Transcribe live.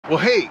Well,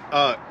 hey,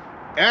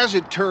 as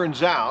it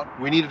turns out,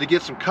 we needed to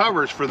get some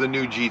covers for the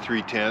new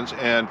G310s,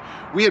 and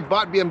we had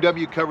bought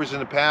BMW covers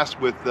in the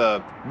past with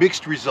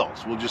mixed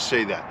results, we'll just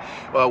say that.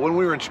 When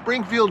we were in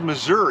Springfield,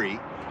 Missouri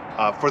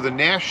for the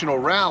National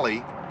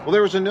Rally, well,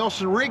 there was a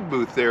Nelson Rigg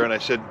booth there, and I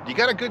said, you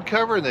got a good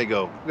cover? And they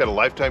go, we got a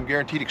lifetime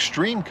guaranteed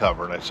extreme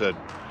cover. And I said,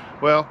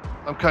 well,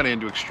 I'm kind of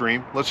into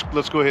extreme. Let's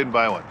go ahead and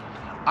buy one.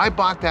 I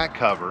bought that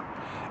cover,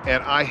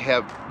 and I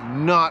have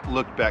not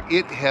looked back.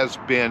 It has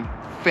been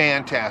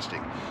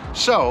fantastic.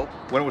 So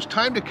when it was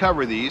time to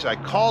cover these, I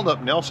called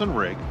up Nelson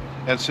Rigg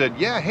and said,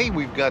 yeah, hey,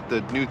 we've got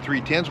the new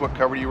 310s. What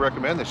cover do you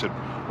recommend? They said,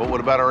 well, what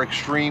about our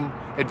extreme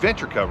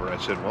adventure cover? I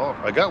said, well,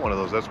 I got one of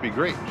those. That's be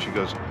great. And she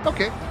goes,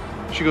 okay.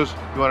 She goes,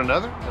 you want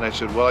another? And I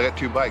said, well, I got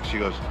 2 bikes. She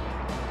goes,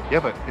 yeah,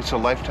 but it's a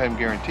lifetime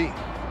guarantee.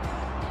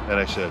 And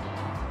I said,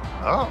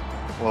 oh,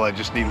 well, I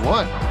just need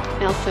one.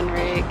 Nelson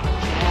Rigg,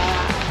 yeah.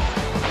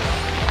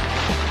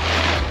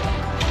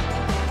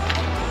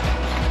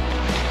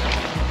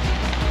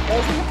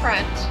 Goes in the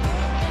front.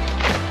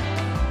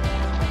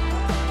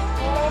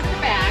 Over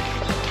the back.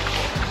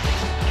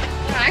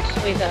 And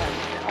actually, the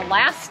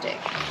elastic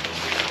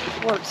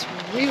works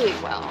really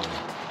well.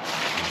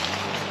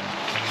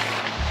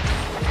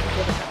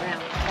 Get it around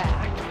the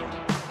back.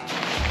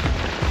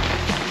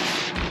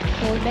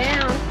 Pull it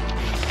down.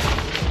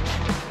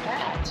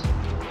 That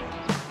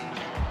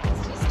is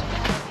just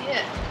about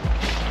it.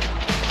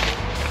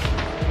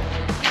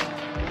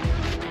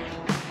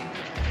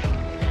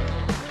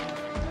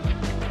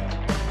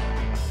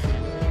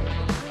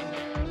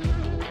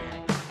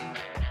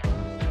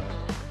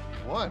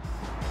 One.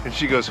 And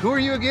she goes, who are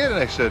you again? And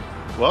I said,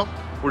 well,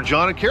 we're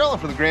John and Carolyn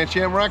from the Grand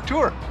Shamrock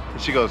Tour.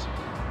 And she goes,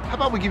 how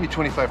about we give you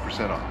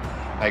 25% off?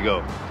 I go,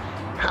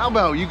 how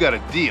about you got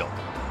a deal?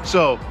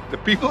 So the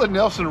people at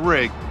Nelson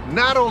Rigg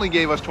not only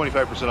gave us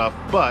 25% off,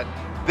 but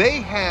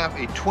they have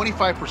a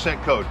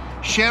 25% code.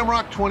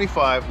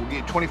 Shamrock25 will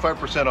get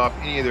 25% off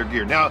any of their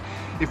gear. Now,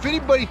 if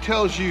anybody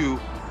tells you,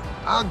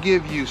 I'll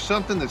give you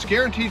something that's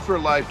guaranteed for a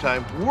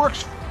lifetime,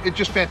 works, it's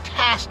just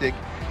fantastic,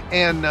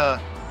 and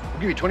we'll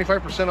give you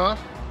 25% off,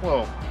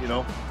 well, you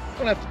know,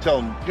 you don't have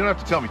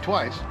to tell me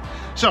twice.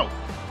 So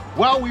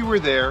while we were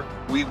there,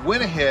 we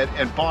went ahead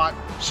and bought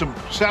some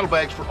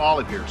saddlebags for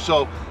Olive here.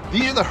 So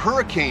these are the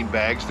Hurricane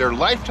bags. They're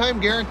lifetime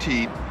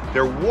guaranteed.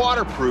 They're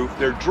waterproof.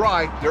 They're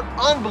dry. They're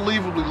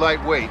unbelievably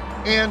lightweight.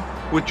 And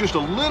with just a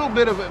little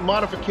bit of a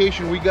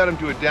modification, we got them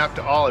to adapt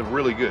to Olive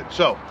really good.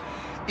 So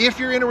if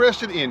you're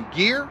interested in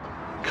gear,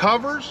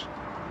 covers,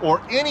 or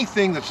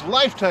anything that's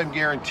lifetime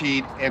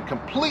guaranteed and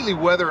completely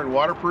weather and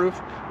waterproof,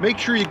 make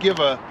sure you give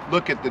a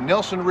look at the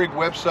Nelson Rigg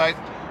website.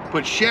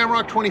 Put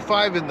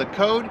Shamrock25 in the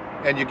code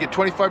and you get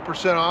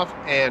 25% off,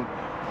 and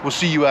we'll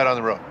see you out on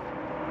the road.